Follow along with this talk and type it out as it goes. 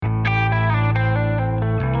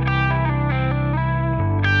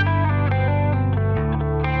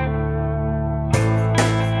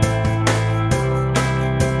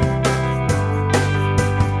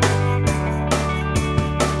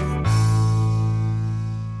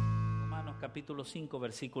capítulo 5,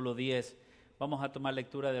 versículo 10. Vamos a tomar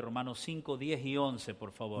lectura de Romanos 5, 10 y 11,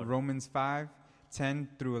 por favor. Romans 5,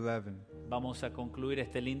 10 through 11. Vamos a concluir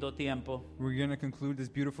este lindo tiempo We're going to conclude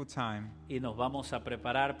this beautiful time, y nos vamos a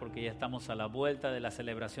preparar porque ya estamos a la vuelta de la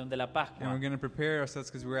celebración de la and Pascua. we're going to prepare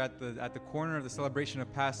ourselves because we're at the corner of the celebration of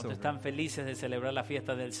 ¿Cuántos Passover. están felices de celebrar la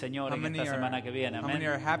fiesta del Señor How en many esta semana que viene? how many Amén.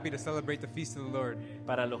 are happy to celebrate the feast of the Lord?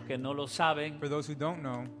 Para los que no lo saben, For those who don't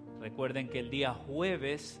know, recuerden que el día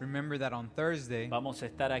jueves remember that on Thursday, vamos a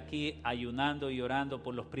estar aquí ayunando y orando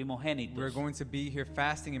por los we're primogénitos. going to be here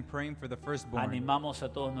fasting and praying for the firstborn. Animamos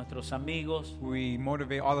a todos nuestros amigos We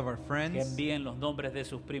motivate all of our que friends envíen los nombres de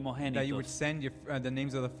sus that you would primogénitos. send the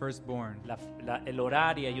names of the firstborn. El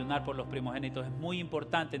orar y ayunar por los primogénitos es muy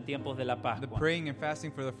importante en tiempos de la The Pascua. praying and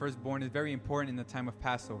fasting for the firstborn is very important in the time of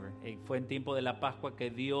Passover. Fue en tiempo de la Pascua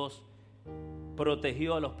que Dios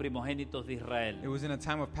protegió a los primogénitos de Israel. It was in a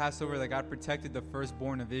time of Passover that God protected the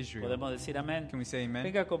firstborn of Israel. ¿Podemos decir amén? Can we say amen?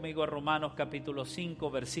 Venga conmigo a Romanos capítulo 5,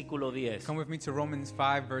 versículo 10. Come with me to Romans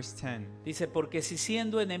 5, verse 10. Dice, porque si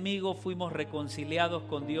siendo enemigos fuimos reconciliados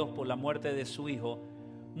con Dios por la muerte de su Hijo,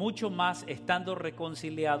 mucho más estando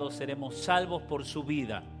reconciliados seremos salvos por su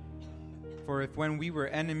vida. For if when we were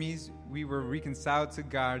enemies, we were reconciled to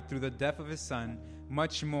God through the death of his Son,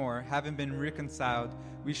 much more, having been reconciled,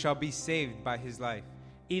 we shall be saved by his life.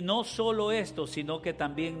 Y no solo esto, sino que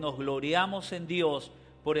también nos gloriamos en Dios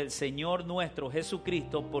por el Señor nuestro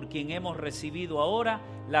Jesucristo, por quien hemos recibido ahora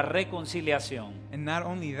la reconciliación. And not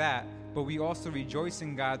only that, but we also rejoice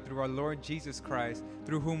in God through our Lord Jesus Christ,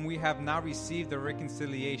 through whom we have now received the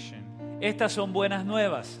reconciliation. Estas son buenas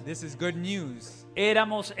nuevas. This is good news.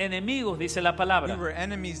 Éramos enemigos, dice la We palabra, were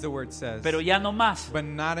enemies, the word says, pero ya no más. but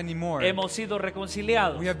not anymore. Hemos sido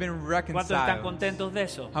reconciliados. We have been ¿Cuántos están reconciled. contentos de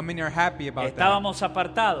eso? How many are happy about that? Estábamos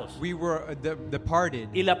apartados. We were departed.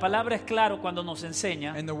 Y la palabra es claro cuando nos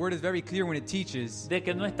enseña And the word is very clear when it teaches de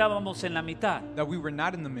que no estábamos en la mitad. that we were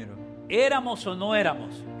not in the middle. Éramos o no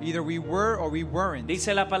éramos. Either we were or we weren't.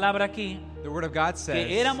 Dice la palabra aquí The word of God que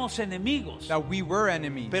says éramos enemigos, that we were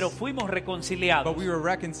enemies, pero fuimos reconciliados. but we were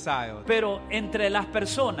reconciled. Pero entre las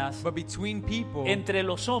personas, But between people, entre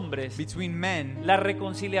los hombres, between men, la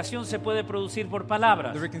reconciliación se puede producir por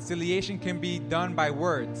palabras. the reconciliation can be done by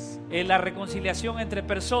words. La reconciliación entre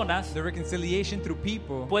personas The reconciliation through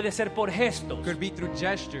people puede ser por gestos. could be through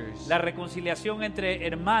gestures. La reconciliación entre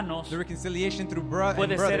hermanos The reconciliation through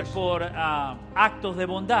puede ser brothers por actos de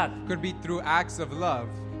bondad. could be through acts of love.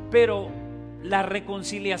 Pero la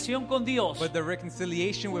reconciliación con Dios But the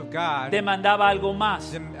reconciliation with God demandaba algo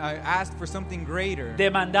más. asked for something greater,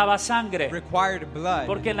 Demandaba sangre. required blood.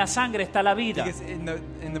 Porque en la sangre está la vida. Because in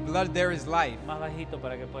the blood there is life. Más bajito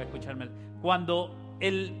para que pueda escucharme. Cuando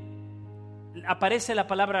aparece la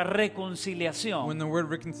palabra When reconciliación the word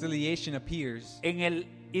reconciliation appears en el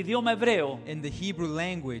idioma hebreo, in the Hebrew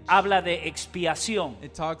language, habla de expiación,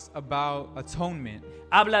 it talks about atonement.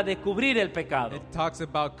 habla de cubrir el pecado. It talks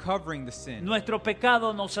about covering the sin. Nuestro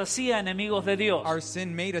pecado nos hacía enemigos de Dios. Our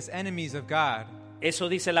sin made us enemies of God. Eso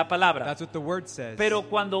dice la palabra. That's what the word says. Pero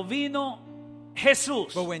cuando vino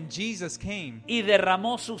Jesús But when Jesus came y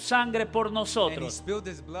derramó su sangre por and he nosotros, spilled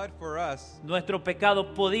his blood for us, nuestro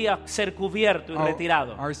pecado podía ser cubierto y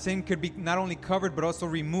retirado. our sin could be not only covered but also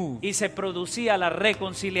removed. Y se producía la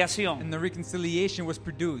reconciliación. And the reconciliation was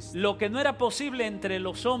produced. Lo que no era posible entre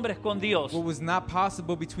los hombres con Dios, What was not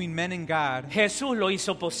possible between men and God, Jesús lo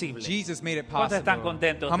hizo posible. Jesus made it ¿Cuántos están possible.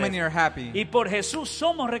 contentos How de many eso? are happy? Y por Jesús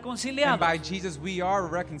somos And reconciliados. by Jesus we are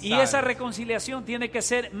Y esa reconciled. reconciliación tiene que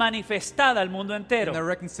ser manifestada al mundo entero. And the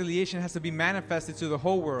reconciliation has to be manifested to the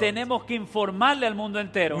whole world. Tenemos que informarle al mundo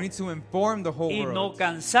entero We need to inform the whole y no world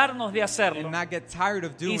cansarnos de hacerlo. and not get tired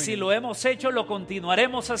of doing Y si it. lo hemos hecho, lo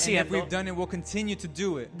continuaremos And if haciendo. we've done it, we'll continue to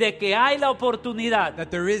do it. De que hay la oportunidad That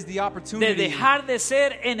there is the de opportunity dejar de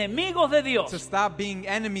ser enemigos de to Dios stop being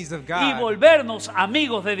enemies of y God volvernos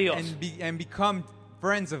amigos de Dios and become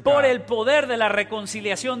friends of por God el poder de la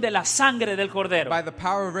reconciliación de la sangre del Cordero. by the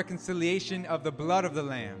power of reconciliation of the blood of the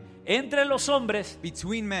Lamb. Entre los hombres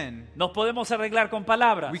Between men, nos podemos arreglar con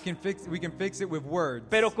palabras, we can fix it with words.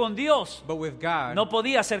 pero con Dios But with God, no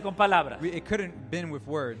podía ser con palabras. it couldn't been with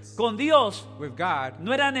words. Con Dios With God,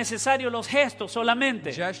 no eran necesarios los gestos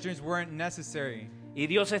solamente. gestures weren't necessary. Y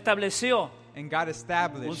Dios estableció And God un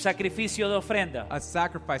established sacrificio de ofrenda. a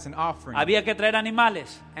sacrifice, an offering. Había que traer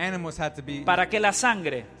animales Animals had to be, para que la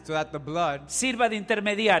sangre so that the blood sirva de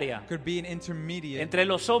intermediaria could be an intermediate entre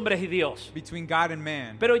los hombres y Dios. between God and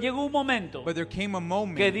man. Pero llegó un momento But there came a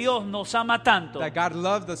moment que Dios nos ama tanto that God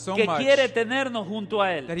loved us so que much quiere tenernos junto a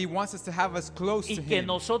that Él He wants us to have us close y to que Him,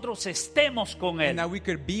 nosotros estemos con and Él. that we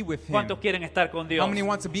could be with Him. ¿Cuántos quieren estar con Dios? How many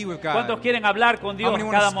want to be with God? ¿Cuántos quieren hablar con Dios How en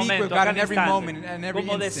many cada want to speak momento, with a God cada in every instante? moment and every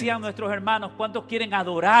Como instant? decían nuestros hermanos, ¿cuántos quieren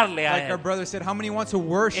adorarle a Like our Él? brother said, how many want to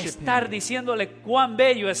worship Estar Him? diciéndole cuán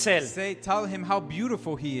bello es Él. Tell Him how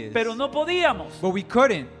beautiful He is. Pero no podíamos, But we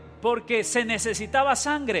couldn't, porque se necesitaba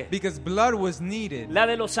sangre. because blood was needed. La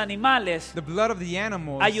de los animales The blood of the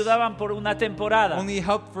animals ayudaban por una temporada, only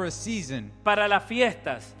helped for a season, para las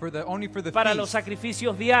fiestas, only for the para los feast,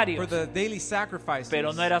 sacrificios for diarios, the daily sacrifices.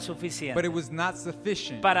 pero no era But suficiente. it was not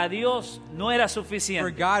sufficient. Para Dios no era For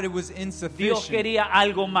suficiente. God, it was Dios insufficient. quería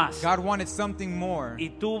algo más God wanted something more. y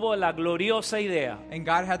tuvo la gloriosa idea And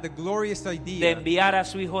God had the glorious de idea enviar a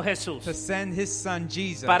su Hijo Jesús to send His Son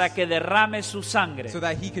Jesus para que derrame su sangre. so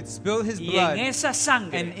that He could spill His Y en blood. esa And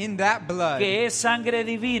sangre, in that blood, que es sangre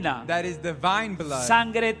divina, that is divine blood,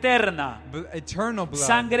 sangre eterna, eternal blood,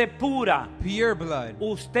 sangre pura, pure blood,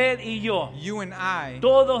 usted y yo, you and I,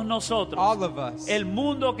 todos nosotros, all of us, el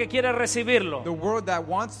mundo que quiere recibirlo, the world that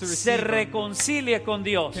wants to se receive Him, reconcilie con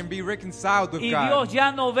Dios. can be reconciled with Y God. Dios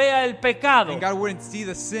ya no vea el pecado, And God wouldn't see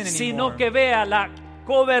the sin sino anymore. que vea la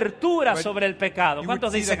cobertura But sobre el pecado. You would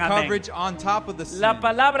 ¿Cuántos see the dicen amén? coverage on top of the sin. La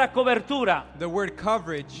palabra cobertura The word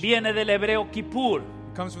coverage viene del hebreo kippur.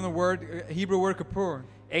 comes from the word Hebrew word kippur,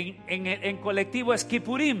 En colectivo es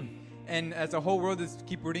kippurim. and as a whole word is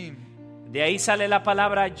kippurim. De ahí sale la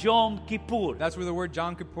palabra Yom Kippur, That's where the word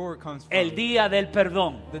Yom Kippur comes from. el día del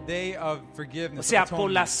perdón. The day of O forgiveness. sea, of por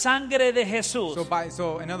la atonement. sangre de Jesús,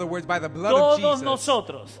 So in other words, by the blood of todos Jesus,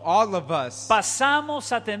 nosotros all of us, pasamos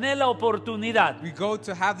a tener la oportunidad we go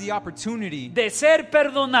to have the opportunity de ser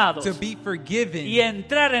perdonados to be forgiven y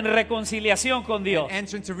entrar en reconciliación con Dios. and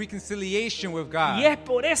enter into reconciliation with God. Y es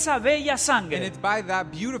por esa bella And sangre it's by that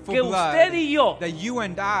beautiful que blood usted y yo that you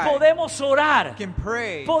and I podemos orar, can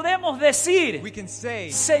pray. podemos decir, We can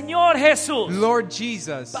say, Señor Jesús, Lord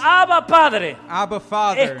Jesus, Abba Padre, Abba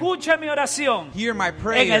Father, escucha mi oración hear my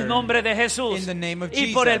prayer en el nombre de Jesús in the name of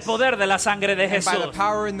y por el Jesus. poder de la sangre de And by Jesús. the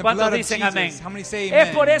power in the ¿Cuántos blood of dicen Jesus? amén? How many say Es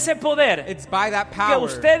amen? por ese poder It's by that que power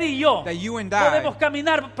usted y yo that you and podemos I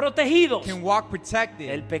caminar protegidos. can walk protected.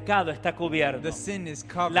 El pecado está cubierto. The sin is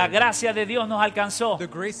covered. La gracia de Dios nos alcanzó. The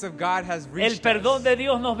grace of God has El reached perdón us. de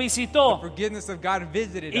Dios nos The visitó forgiveness of God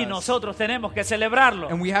visited y us. nosotros tenemos que celebrarlo.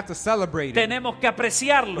 And we have to celebrate it. Tenemos que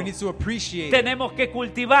apreciarlo. We need to appreciate it. Tenemos que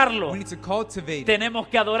cultivarlo. We need to cultivate it. Tenemos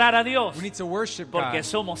que adorar a Dios We need to worship porque God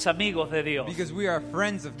somos amigos de Dios. because we are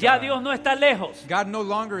friends of Ya God. Dios no está lejos. God no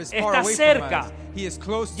longer is far Está away cerca. from us. He is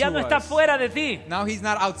close Ya to no está us. fuera de ti. Now He's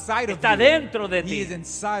not outside of Está you. dentro de He ti. is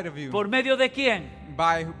inside of you. ¿Por medio de quién?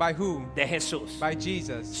 By who? De Jesús. By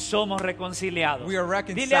Jesus. Somos reconciliados. We are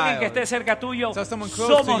reconciled. Dile a alguien que esté cerca tuyo. Tell someone close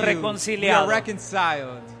Somos to you. We are reconciliados.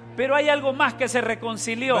 reconciled. Pero hay algo más que se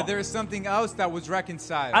reconcilió. But there is something else that was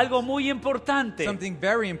reconciled. Algo muy importante. Something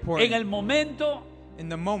very important. En el momento In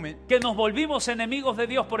the moment que nos volvimos enemigos de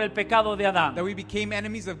Dios por el pecado de Adán. that we became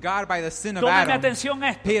enemies of God by the sin of Tomen Adam. atención a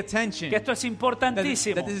esto, Pay attention. que esto es That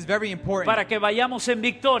importantísimo this is very important. para que vayamos en So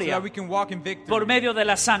victoria that we can walk in victory por medio de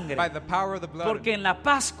la by sangre. the power of the blood. Porque en la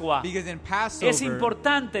Pascua Because in Passover, es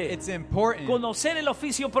importante it's important conocer el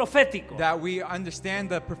oficio profético that we understand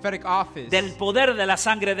the prophetic office del poder de la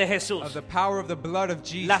sangre de of Jesús. the power of the blood of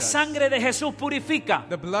Jesus. La sangre de Jesús purifica.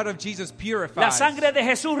 The blood of Jesus purifies. La sangre de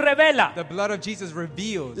Jesús revela. The blood of Jesus reveals.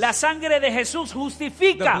 La sangre de Jesús The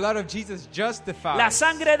justifica. blood of Jesus justifies. La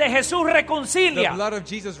sangre de Jesús The reconcilia. blood of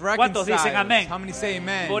Jesus ¿Cuántos reconciles. dicen amén? How many say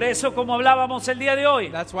amen? Por eso, como hablábamos el día de hoy,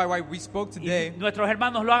 That's why we spoke y today, nuestros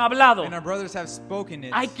hermanos lo han hablado, and our brothers have spoken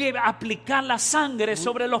it. hay que aplicar la sangre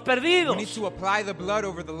sobre los We need perdidos to apply the blood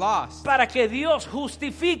over the lost para que Dios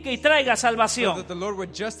justifique y traiga so salvación. that the Lord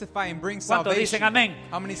would justify and bring ¿Cuántos salvation. dicen amén?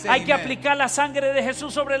 How many say Hay que amen? aplicar la sangre de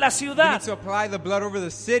Jesús sobre la We ciudad need to apply the blood over the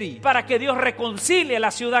city para que Dios reconcilie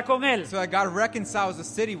la ciudad con Él. so that God reconciles the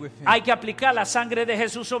city with Him. Hay que aplicar la sangre de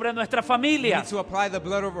Jesús sobre nuestra We familia need to apply the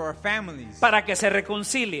blood over our families para que se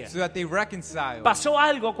reconcilie. so that they reconcile. Pasó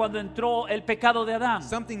algo cuando entró el pecado de Adán.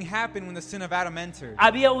 Something happened when the sin of Adam entered.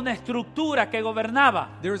 Había una estructura que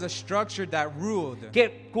gobernaba, There was a structure that ruled,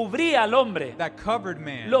 que cubría al hombre, that covered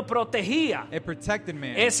man. lo protegía. It protected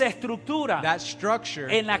man. Esa estructura, That structure,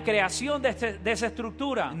 en la creación de esa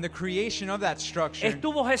estructura, in the creation of that structure,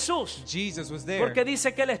 estuvo Jesús. Jesus was there. Porque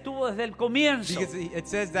dice que Él estuvo desde el comienzo. Because it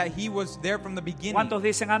says that he was there from the beginning. ¿Cuántos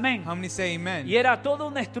dicen amén? How many say amen? Y era toda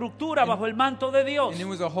una estructura bajo el manto de Dios. And it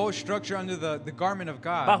was a whole structure under the garment of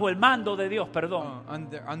God. Bajo el mando de Dios, perdón.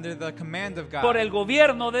 Under the command of God. Por el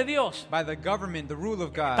gobierno de Dios. By the government, the rule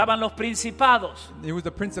of God. Estaban los principados. It was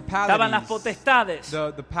the principalities. Estaban las potestades.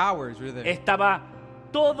 The powers were there. Estaba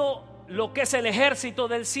todo lo que es el ejército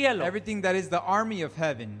del cielo. Everything that is the army of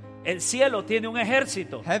heaven. El cielo tiene un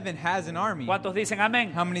ejército. Heaven has an army. ¿Cuántos dicen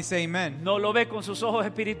amén? How many say amen? No lo ve con sus ojos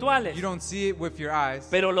espirituales, You don't see it with your eyes,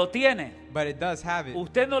 pero lo tiene. but it does have it.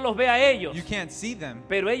 Usted no los ve a ellos, You can't see them,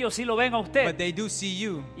 pero ellos sí lo ven a but usted. they do see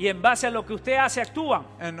you. Y en base a lo que usted hace, actúan.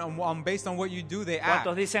 And based on what you do, they act.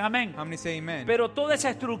 ¿Cuántos dicen amén? How many say amen? Pero toda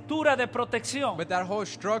esa estructura de protección, But that whole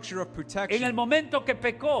structure of en el protection, momento que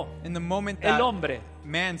pecó in the moment el that hombre,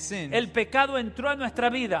 man sinned, el pecado entró a nuestra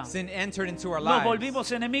vida. sin entered into our Nos lives.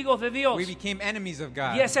 volvimos enemigos de Dios. We became enemies of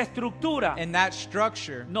God. Y esa estructura And that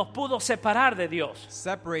structure nos pudo separar de Dios.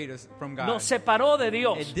 separated us from God. Nos separó de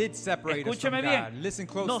Dios. It did separate us from Escúcheme God. bien. Listen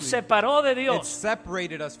closely. Nos separó de It Dios.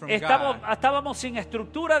 separated us from Estábamos sin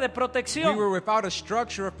estructura de God. We protección. were without a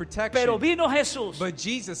structure of protection. Pero vino Jesús. But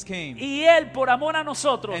Jesus came. Y Él, por amor a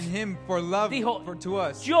nosotros, And him for love dijo, to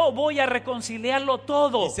us. yo voy a reconciliarlo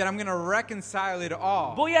todo. He said, I'm going to reconcile it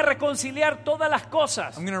all. Voy a reconciliar todas las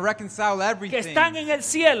cosas I'm going to reconcile que everything están en el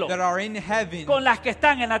cielo that are in heaven con las que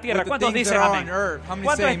están en la tierra. with the ¿Cuántos things dicen that are amén? on earth. How many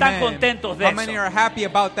 ¿Cuántos say están amen? contentos de How many eso? are happy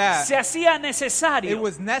about that? Se hacía It necesario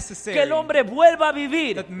was necessary que el hombre vuelva a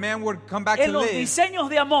vivir that man would come back en to los live diseños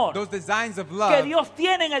de amor those designs of que love Dios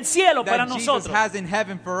tiene en el cielo para that Jesus nosotros. has in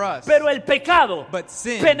heaven for us. Pero el pecado But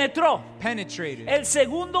sin penetró penetrated. el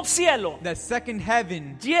segundo cielo The second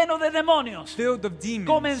heaven, lleno de demonios. filled of demons,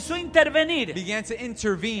 Comenzó a intervenir began to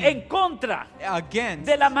intervene en contra against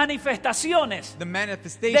de las manifestaciones the del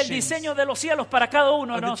manifestations diseño de los cielos para cada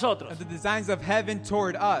uno de of the, nosotros, of the designs of heaven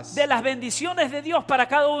toward us, de las bendiciones de Dios para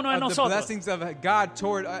cada uno de of the nosotros. blessings of God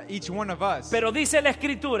toward each one of us. Pero dice la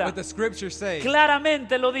Escritura, What the scriptures say,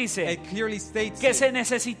 claramente lo dice, it clearly states que it, se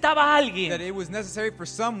necesitaba that alguien it was necessary for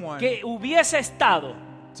someone que hubiese estado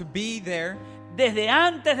to be there, desde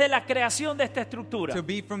antes de la creación de esta estructura. to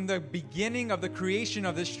be from the beginning of the creation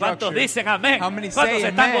of this ¿Cuántos structure. dicen amén? How many ¿Cuántos say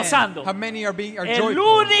están amen? gozando? How many are El joyful?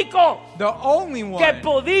 único The only que one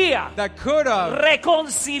podía that could have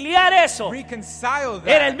reconciliar eso reconciled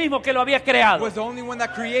era el that mismo que lo había creado. was the only one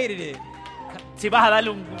that created it. Si vas a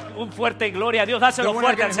darle un fuerte gloria a Dios, dáselo The one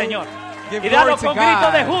fuerte that al can Señor. give Y dalo glory to con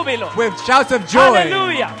gritos de God júbilo. with shouts of joy.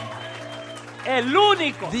 Aleluya. El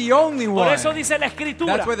único. The only Por one. eso dice la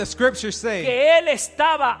Escritura That's what the scriptures say. que Él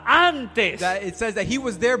estaba antes That it says that he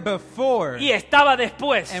was there before y estaba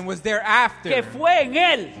después. and was there after. Que fue en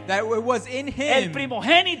Él That it was in el him,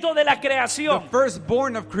 primogénito de la the creación.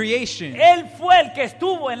 firstborn of creation. Él fue el que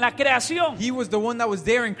estuvo en la creación He was the one that was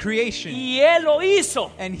there in creation. y Él lo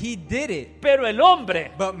hizo. And he did it. Pero el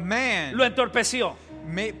hombre But man lo entorpeció.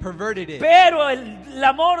 perverted it. Pero el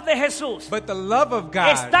amor de Jesús But the love of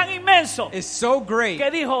es God tan inmenso is so great que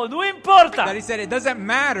dijo, no importa, that he said it doesn't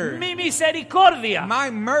matter. mi misericordia My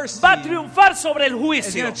mercy va a triunfar sobre el is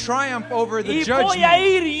juicio going to triumph over the y voy a judgment.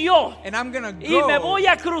 ir yo And I'm going to y me go. voy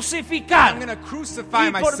a I'm crucificar going to crucify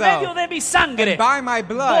y por medio myself. de mi sangre And by my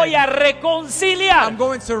voy a blood, reconciliar I'm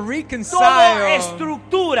going to toda reconcile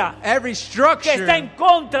estructura every que structure está en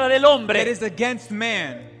contra del that hombre. is against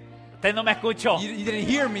man. Usted no me escuchó. You didn't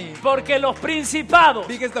hear me. Porque los principados,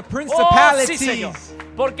 Because the oh, sí, principalities, Señor.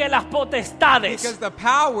 Porque las potestades, because the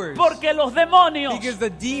powers, porque los demonios, because the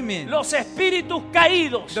demons, los espíritus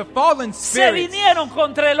caídos the fallen se spirits, vinieron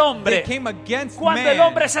contra el they hombre came against cuando el man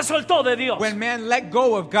hombre se soltó de Dios. when man let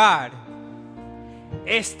go of God.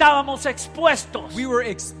 Estábamos expuestos We were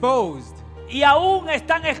exposed, y aún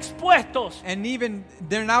están expuestos and even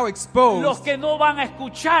they're now exposed. los que no van a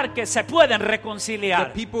escuchar que se pueden The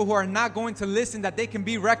reconciliar. people who are not going to listen that they can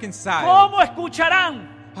be reconciled. ¿Cómo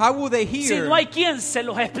escucharán How will they si hear no hay quien se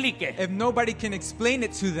los explique? if nobody can explain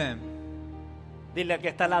it to them? Dile al que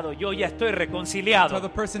está al lado, yo ya estoy Tell reconciliado, the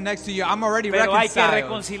person next to you, I'm already pero hay que reconciled.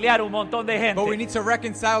 reconciliar un montón de But we gente. need to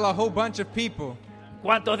reconcile a whole bunch of people.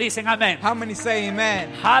 ¿Cuántos dicen amén? How many say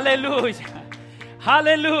amen? Aleluya,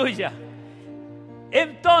 aleluya.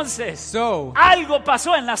 Entonces, So, algo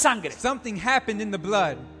pasó en la sangre. something happened in the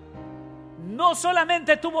blood. no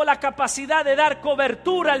solamente tuvo la capacidad de dar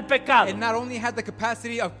cobertura al pecado, It not only had the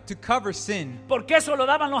capacity to cover sin, porque eso lo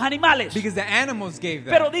daban los animales, because the animals gave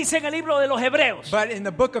pero that. dice en el libro de los Hebreos But in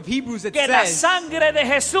the book of Hebrews it que la says sangre de that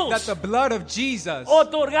Jesús the blood of Jesus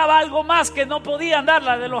otorgaba algo más que no podían dar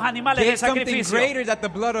la de los animales de gave something sacrificio. greater that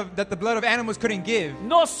the blood of animals couldn't give.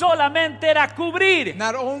 No solamente era cubrir,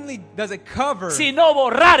 Not only does it cover, sino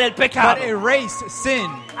borrar el but pecado, erase sin,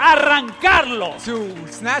 arrancarlo, to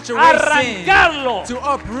snatch away arrancarlo, sin, to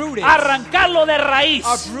uproot it. arrancarlo de raíz.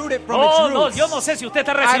 Uproot it from Oh, its no, roots. yo no sé si usted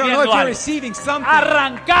está I don't know recibiendo if you're algo. receiving something.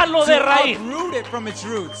 Arrancarlo de To raíz. uproot it from its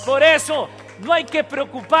roots. Por eso no hay que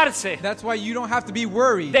preocuparse That's why you don't have to be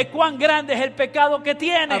worried de cuán grande es el pecado que of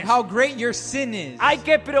tienes. how great your sin is. Hay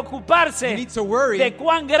que You preocuparse need to worry de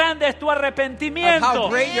cuán grande es tu of how arrepentimiento.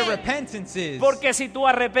 great your repentance is. Porque si tu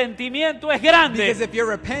arrepentimiento es grande, Because if your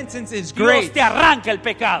repentance is Dios great, te arranca el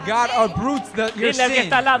pecado. God uproots your Dile al que sin.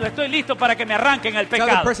 está al lado, estoy listo para que me arranquen el Tell the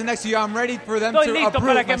pecado. person next to you, I'm ready for them Estoy to listo uproot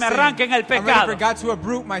para que my me sin. arranquen el I'm ready pecado. for God to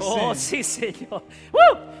uproot my Oh, sin. sí, Señor.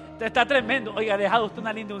 ¡Uh! Está tremendo. Oiga, ha dejado usted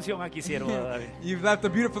una linda unción aquí, siervo David. You've left a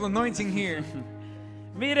beautiful anointing here.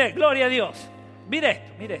 Mire, gloria a Dios. Mire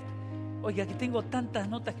esto, mire esto. Oiga, aquí tengo tantas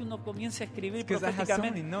notas que uno comienza a escribir Because I have so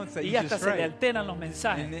many proféticamente notes that y you hasta just se le write. alteran los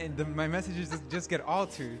mensajes. And my messages just get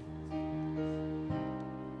altered.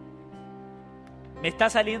 Me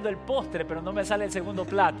está saliendo el postre, pero no me sale el segundo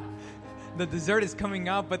plato. The dessert is coming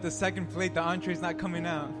out, but the second plate, the entree, is not coming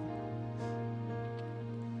out.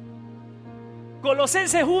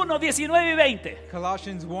 Colosenses 1, 19 y 20.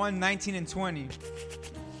 Colossians 1, 19 and 20.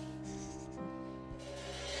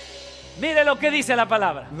 Mire lo que dice la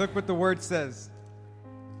palabra. Look what the word says.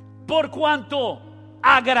 Por cuanto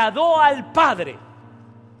agradó al Padre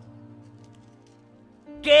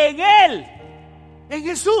que en Él, en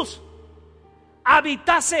Jesús,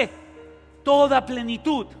 habitase toda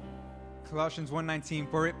plenitud. Colossians 1:19,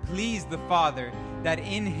 for it pleased the Father that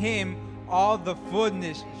in him all the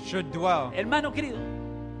fullness should dwell. Hermano querido,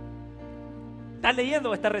 ¿estás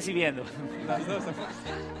leyendo o estás recibiendo?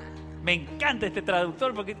 Me encanta este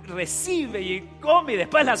traductor porque recibe y come y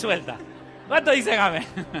después la suelta. ¿Cuánto dicen amén?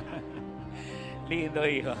 Lindo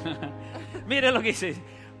hijo. Mire lo que dice.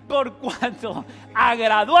 Por cuanto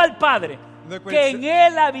agradó al Padre Look what que it en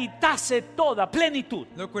Él habitase toda plenitud.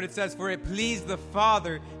 Look what it says, for it pleased the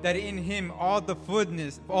Father that in him all the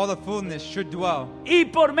fullness should dwell. Y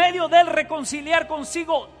por medio de Él reconciliar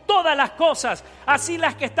consigo todas las cosas, así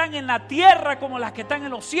las que están en la tierra como las que están en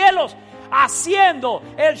los cielos, haciendo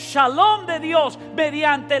el shalom de Dios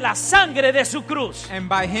mediante la sangre de su cruz. And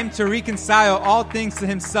by him to reconcile all things to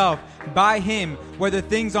himself, by him, whether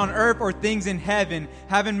things on earth or things in heaven,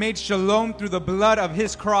 having made shalom through the blood of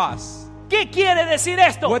his cross. ¿Qué quiere decir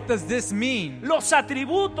esto? What does this mean? Los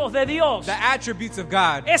atributos de Dios The attributes of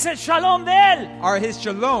God es el shalom de Él, are his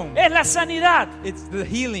shalom. es la sanidad, It's the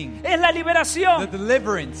healing, es la the liberación,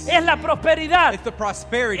 deliverance, es la prosperidad, it's the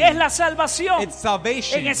prosperity, es la salvación. it's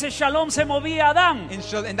salvation. En ese shalom se movía Adán.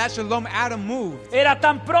 In that shalom, Adam moved. Era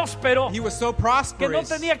tan próspero He was so que no prosperous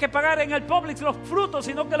tenía que pagar en el Publix los frutos,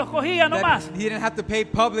 sino que los cogía that nomás. he didn't have to pay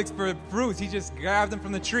Publix for fruits. He just grabbed them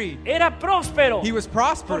from the tree. Era próspero He was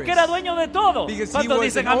prosperous porque era dueño de todo. because he ¿Cuántos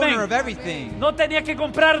was dicen an owner amén? of everything. No tenía que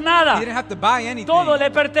comprar nada. He didn't have to buy anything. Todo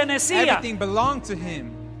le pertenecía. Everything belonged to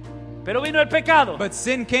him. Pero vino el pecado But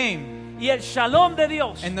sin came, y el shalom de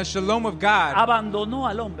Dios and the shalom of God abandonó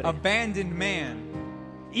al hombre. abandoned man.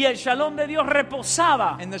 Y el shalom de Dios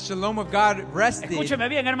reposaba. And the shalom of God rested. Escúcheme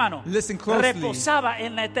bien, hermano. Listen closely. Reposaba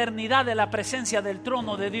en la eternidad de la presencia del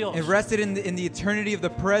trono de Dios. It rested in the eternity of the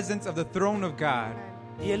presence of the throne of God.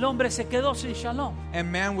 Y el hombre se quedó sin shalom.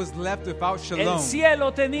 And man was left without El shalom.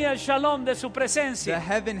 cielo tenía el shalom de su The presencia,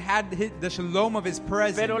 heaven had the shalom of his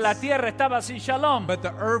presence. pero la tierra estaba sin shalom. But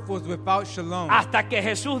the earth was without shalom. Hasta que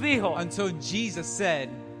Jesús dijo, Until Jesus said,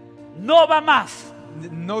 no va más.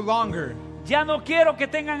 no longer. Ya no quiero que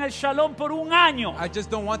tengan el shalom por un año. I just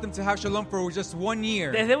don't want them to have shalom for just 1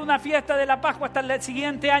 year. Desde una fiesta de la Pascua hasta el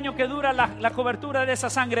siguiente año que dura la cobertura de esa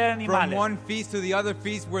sangre de From animales. one feast to the other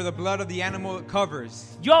feast where the blood of the animal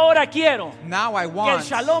covers. Yo ahora quiero Now I que el want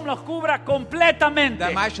shalom los cubra completamente.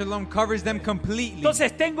 that my shalom covers them completely.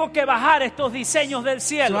 Entonces tengo que bajar estos diseños del So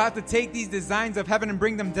cielo I have to take these designs of heaven and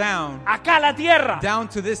bring them down acá a la tierra.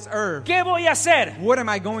 to this earth. ¿Qué voy a hacer? What am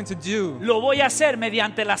I going to do? Lo voy a hacer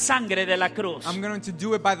mediante la sangre de la cruz. I'm going to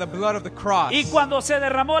do it by the blood of the cross. Y cuando se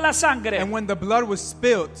derramó la sangre, And when the blood was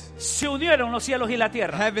spilt, se unieron los cielos y la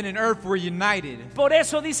tierra. heaven and earth were united. Por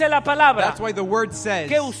eso dice la palabra That's why the word says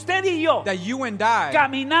que usted y yo that you and I,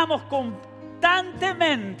 caminamos con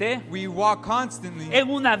constantemente We walk constantly en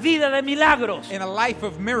una vida de milagros. in a life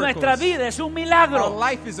of miracles. Nuestra vida es un Our milagro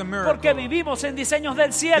life is a miracle. porque vivimos en diseños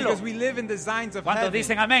del cielo. Because we live in designs of ¿Cuántos heaven.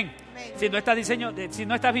 dicen amén? Si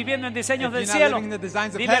no estás viviendo en diseños If del you're not cielo, living in the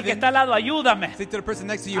designs of dile al que heaven, está al lado, ayúdame Say to the person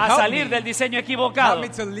next to you, a help salir me. del diseño Help equivocado. me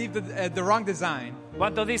to leave the wrong design.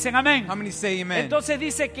 ¿Cuántos dicen amén? How many say amen? Entonces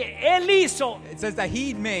dice que Él hizo It says that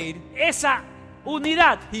he made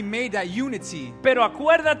unidad. that unity. Pero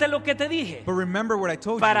acuérdate lo que te dije. But remember what I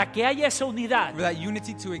told Para you. que haya esa unidad, For that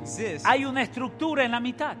unity to exist, hay una estructura en la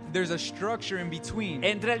mitad. there's a structure in between.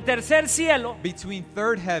 Entre el tercer cielo Between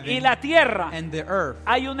third y heaven la tierra and the earth,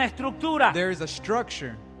 hay una estructura. there is a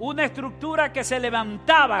structure. Una estructura que se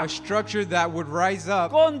levantaba A structure that would rise up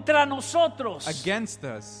contra nosotros against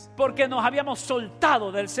us. porque nos habíamos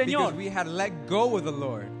soltado del Because Señor. we had let go of the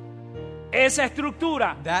Lord. Esa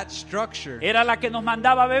estructura That structure era la que nos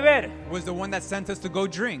mandaba a beber. was the one that sent us to go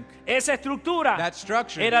drink. Esa estructura That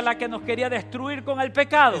structure era la que nos quería destruir con el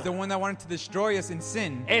pecado. is the one that wanted to destroy us in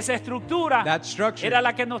sin. Esa estructura That structure era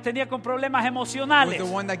la que nos tenía con problemas was emocionales. the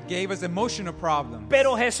one that gave us emotional problems.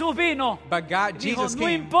 Pero Jesús vino But God, y dijo, Jesus no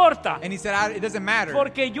came, importa, and He said, it doesn't matter.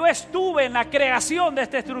 porque yo estuve en la creación de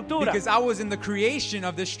esta estructura. Because I was in the creation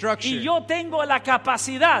of this structure. Y yo tengo la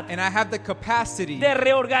capacidad And I have the capacity de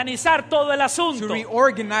reorganizar todo el to asunto.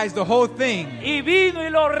 reorganize the whole thing. Y vino y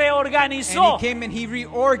lo And reorganizó. He came and He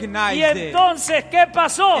reorganized Y it. entonces, ¿qué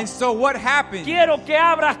pasó? And so what happened? Quiero que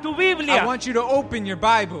abras tu I Biblia. want you to open your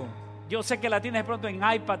Bible. Yo sé que la tienes de pronto en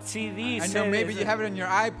iPad, CD, I know maybe you have it on your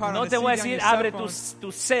iPod, No on te a voy a CD, on decir your cell abre phone.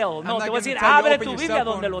 tu cell. I'm No, not te voy a gonna decir tell you abre open tu your Biblia cell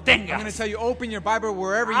donde phone. lo I'm going to tengas. tell you open your Bible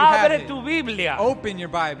wherever you have Abre it. tu Biblia. Open your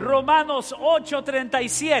Bible. Romanos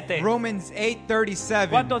 8:37. Romans 8:37.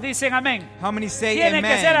 ¿Cuántos dicen amén? How many say Tiene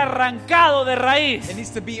que ser amen? arrancado de raíz. It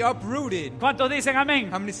needs to be uprooted. ¿Cuántos dicen amén?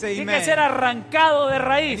 How many say Tiene amen? que ser arrancado de It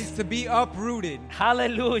raíz. needs to be uprooted.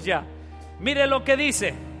 Aleluya. Mire lo que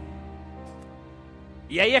dice.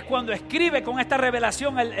 Y ahí es cuando escribe con esta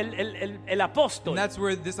revelación el apóstol. And that's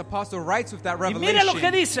where this apostle writes with that Y mire lo que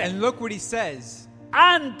revelation. dice. And look what he says.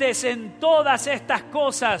 Antes en todas estas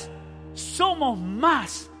cosas somos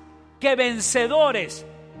más que vencedores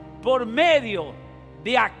por medio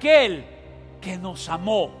de aquel que nos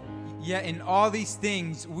amó. Yet in all these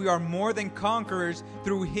things we are more than conquerors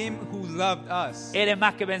through him who loved us. Eres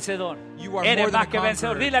más que vencedor. You are Eres more than más a que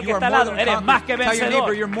vencedor. conqueror. Dile al que You está are al more lado, than a eres más que conqueror. Tell your neighbor,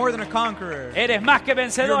 vencedor. you're more than a conqueror. Eres más que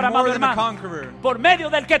vencedor, You're amado more than a hermano. conqueror. Por medio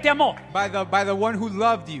del que te amó. By the one who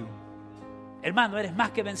loved you. Hermano, eres más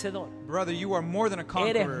que vencedor. Brother, you are more than a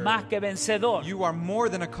Eres conqueror. más que vencedor. You are more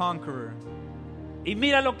than a conqueror. Y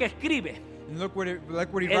mira lo que escribe. And look what he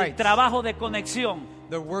El writes. trabajo de conexión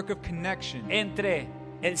The work of connection entre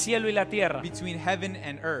el cielo y la tierra. between heaven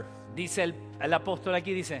and earth. Dice el apóstol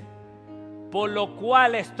aquí, dice, por lo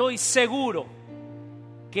cual estoy seguro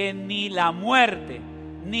que ni la muerte,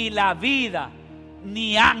 ni la vida,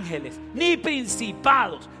 ni ángeles, ni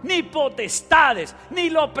principados, ni potestades,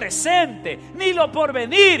 ni lo presente, ni lo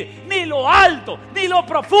porvenir, ni lo alto, ni lo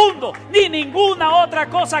profundo, ni ninguna otra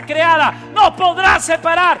cosa creada nos podrá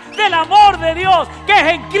separar del amor de Dios que es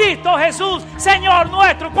en Cristo Jesús, Señor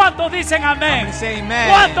nuestro. ¿Cuántos dicen How amén? many say amen?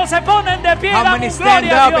 ¿Cuántos se ponen de pie y How dan many un stand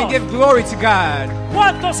gloria a up and Dios? give glory to God?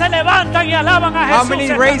 ¿Cuántos se levantan y alaban a How Jesús many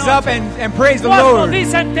esta raise up noche? and praise the ¿Cuántos Lord?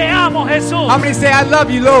 dicen te amo, Jesús? How many say I love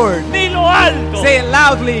you, Lord? Ni lo alto, Say it ni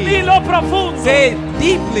loudly. lo profundo, Say it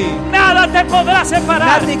deeply. nada te podrá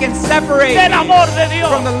separar Nothing can separate del me amor de Dios.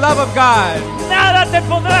 from the love of God. Nada te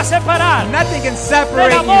podrá separar Nothing can del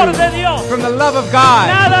separate amor de you Dios. from the love of God.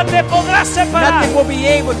 Nada te podrá separar. Nothing will be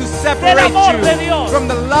able to separate amor de you Dios. from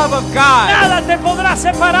the love of God. Nada te podrá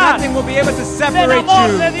separar. Nothing will be able to separate amor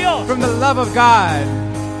de Dios. you from the love of God.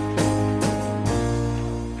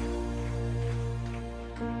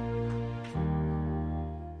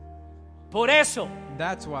 Por eso,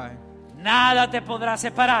 That's why nada te podrá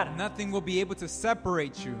separar. nothing will be able to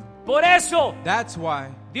separate you. Por eso, That's why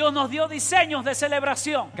Dios nos dio diseños de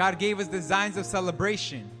celebración. God gave us designs of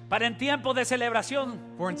celebration. Para en tiempos de celebración,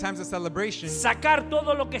 For in times of celebration, sacar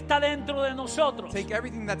todo lo que está dentro de nosotros, take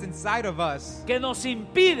everything that's inside of us que nos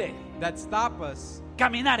impide that stop us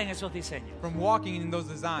caminar en esos diseños. from walking in those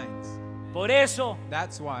designs. Por eso,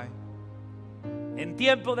 That's why en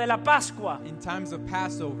tiempo de la Pascua, in times of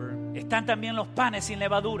Passover, están también los panes sin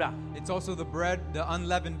levadura. it's also the bread, the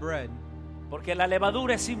unleavened bread, Porque la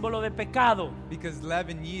levadura es símbolo de pecado, because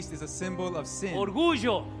leavened yeast is a symbol of sin,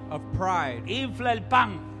 orgullo, of pride. infla el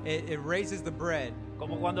pan, It raises the bread,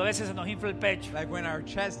 como cuando a veces se nos infla el pecho like when our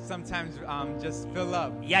chest sometimes just fill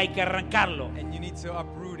up, y hay que arrancarlo. and you need to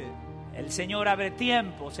uproot it. El Señor abre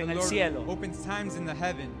tiempos en The el Lord cielo opens times in the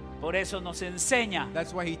heaven Por eso nos enseña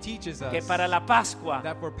That's why he teaches us que para la Pascua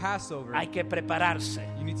that for Passover, hay que prepararse.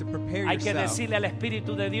 you need to prepare Hay que yourself. decirle al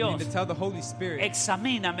Espíritu de You Dios, need to tell the Holy Spirit,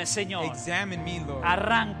 examíname, Señor. examine me, Lord.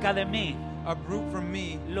 Arranca de mí Uproot from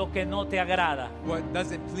me lo que no te agrada. what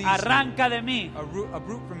doesn't please Arranca de mí you.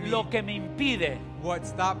 Uproot from me lo que me impide what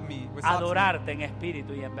stops me adorarte en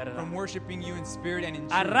espíritu y en verdad. from worshiping you in spirit and in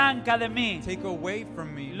truth. Arranca de mí Take away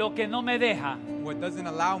from me lo que no me deja what doesn't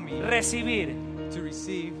allow me recibir to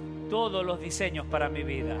receive todos los diseños para mi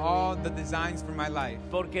vida. all the designs for my life.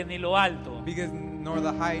 Porque ni lo alto, Because nor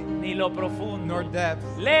the height, ni lo profundo. nor depth.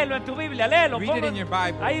 Léelo en tu Biblia, léelo. Read it Ponlo in your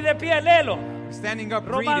Bible. ahí de pie, léelo. Standing up,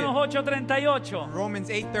 Romanos read 8:38. it. Romans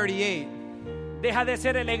 8:38. Deja de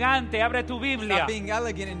ser elegante, abre tu Biblia. Stop being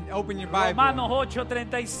elegant and open your Bible. Romanos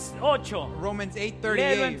 8:38. Romans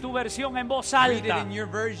Léelo en 8:38. tu versión en voz Read it alta. in your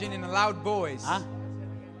version in a loud voice. ¿Ah?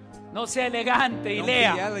 No sea elegante y Don't be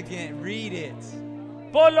lea. elegant. Read it.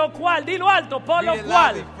 Por lo cual, dilo alto, por lo Read it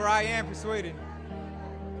loudly, cual, for I am persuaded.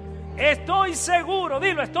 estoy seguro,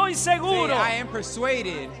 dilo, estoy Say, seguro I am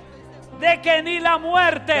persuaded de que ni la that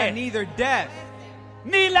muerte, neither death,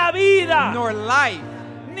 ni la vida, nor life,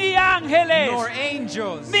 ni ángeles, nor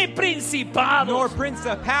angels, ni nor principados, ni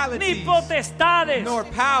principalities, potestades, nor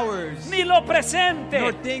powers, ni lo presente,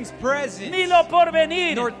 nor things present, ni lo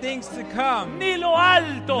porvenir, nor things to come, ni lo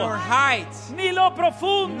alto, nor height, ni lo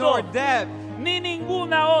profundo, nor depth, ni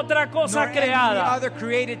ninguna otra cosa nor any creada other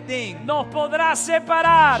created thing nos podrá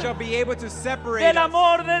separar shall be able to separate del us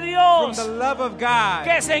amor de from Dios the love of God,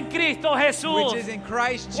 que es en Cristo Jesús. which is in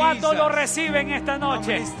Christ Jesus. ¿Cuántos lo reciben esta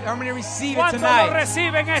noche? How many receive it ¿Cuántos lo tonight?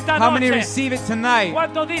 reciben esta How many noche? receive it tonight?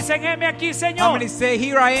 ¿Cuántos dicen, heme aquí, How Señor? many say,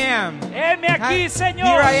 here I am? Heme aquí, Here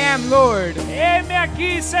Señor. I am, Lord. Heme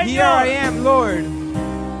aquí, Here I Señor. am, Lord.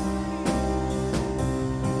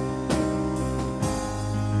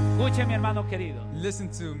 Escuche, mi hermano querido. Listen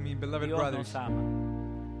to me, beloved Dios brothers. nos ama.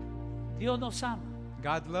 Dios nos ama.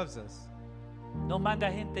 God loves us. Nos manda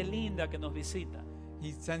gente linda que nos visita.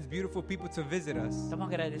 He sends beautiful people to visit us. Estamos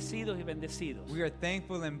agradecidos y bendecidos. We are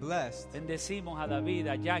thankful and blessed. Bendecimos a David,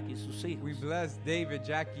 a Jackie, sus hijos. We bless David,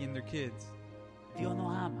 Jackie, and their kids. Dios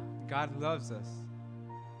nos ama. God loves us.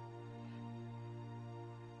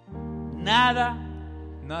 Nada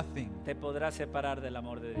Nothing te podrá separar del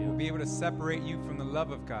amor de will Dios. be able to separate you from the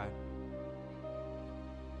love of God.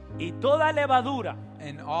 Y toda levadura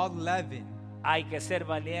And all leaven, hay que ser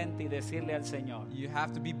valiente y decirle al Señor, you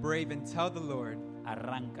have to be brave and tell the Lord,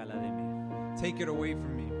 arráncala de mí. take it away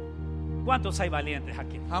from me. ¿Cuántos hay valientes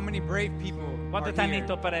aquí? How many brave people ¿Cuántos are están here?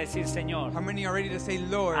 listos para decir, Señor, How many are ready to say,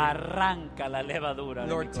 Lord, arranca la levadura de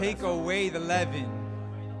mi Lord, take corazón? away the leaven?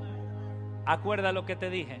 Acuerda lo que te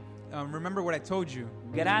dije. Remember what I told you.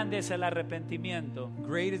 Grande es el arrepentimiento,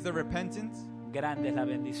 Great is the repentance, grande es la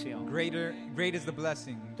bendición. great is the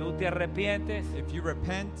blessing. Tú te arrepientes, If you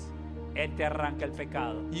repent, Él te arranca el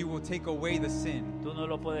pecado. He will take away the sin. Tú no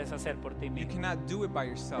lo puedes hacer por ti You mismo. cannot do it by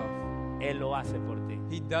yourself. Él lo hace por ti.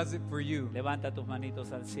 He does it for you. Levanta tus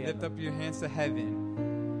manitos al Lift cielo. up your hands to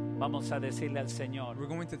heaven. Vamos a decirle al Señor, We're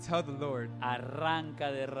going to tell the Lord,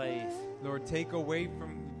 arranca de raíz. Lord, take away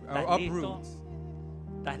from, ¿Estás listo? uproot.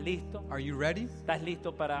 ¿Estás listo? Are you ready? ¿Estás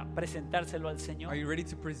listo para presentárselo al Are Señor you ready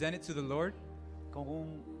to present it to the Lord con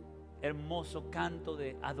un hermoso canto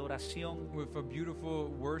de adoración with a beautiful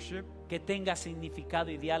worship, que tenga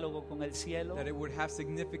significado y diálogo con el cielo? that it would have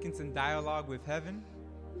significance and dialogue with heaven?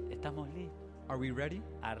 ¿Estamos listos? Are we ready?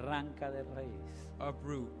 Arranca de raíz.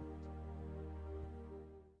 Uproot.